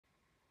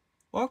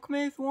Welcome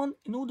everyone.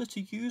 In order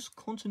to use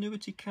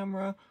continuity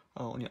camera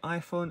on your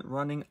iPhone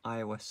running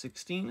iOS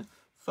 16,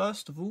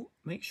 first of all,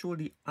 make sure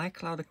the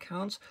iCloud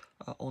account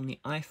on the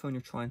iPhone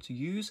you're trying to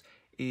use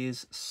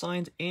is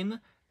signed in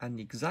and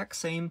the exact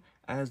same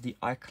as the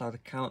iCloud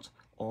account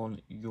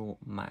on your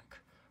Mac.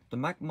 The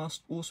Mac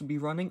must also be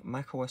running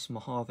macOS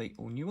Mojave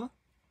or newer.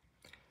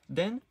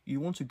 Then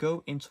you want to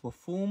go into a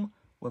form,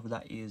 whether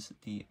that is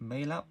the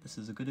Mail app, this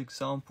is a good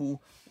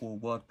example, or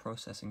word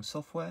processing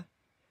software.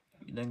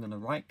 You're then going to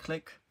right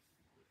click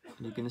and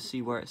you're going to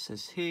see where it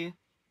says here,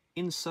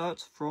 insert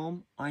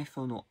from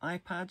iPhone or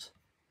iPad.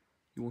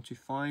 You want to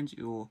find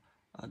your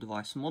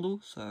device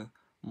model. So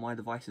my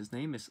device's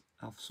name is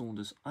Alf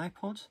Saunders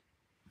iPod.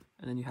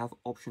 And then you have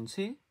options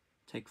here,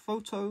 take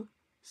photo,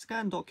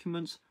 scan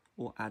document,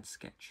 or add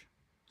sketch.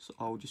 So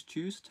I'll just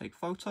choose take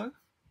photo.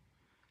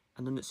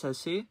 And then it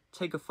says here,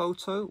 take a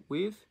photo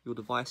with your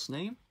device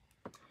name.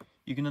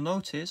 You're going to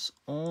notice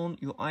on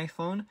your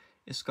iPhone,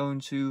 it's going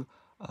to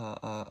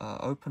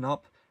open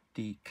up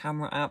the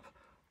camera app,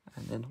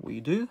 and then what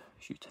you do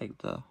is you take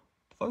the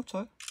photo,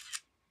 and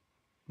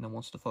then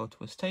once the photo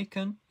is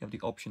taken, you have the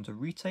option to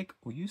retake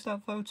or use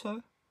that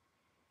photo,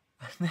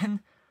 and then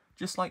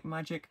just like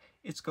magic,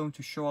 it's going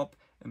to show up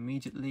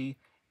immediately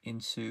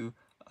into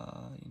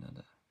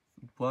the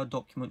Word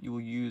document you were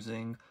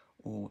using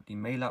or the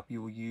Mail app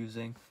you were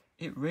using.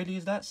 It really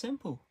is that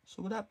simple.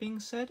 So with that being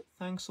said,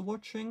 thanks for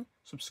watching.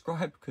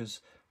 Subscribe, because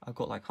I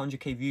got like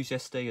 100k views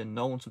yesterday and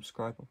no one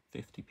subscribed. Well,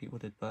 50 people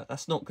did, but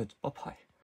that's not good. Bye bye.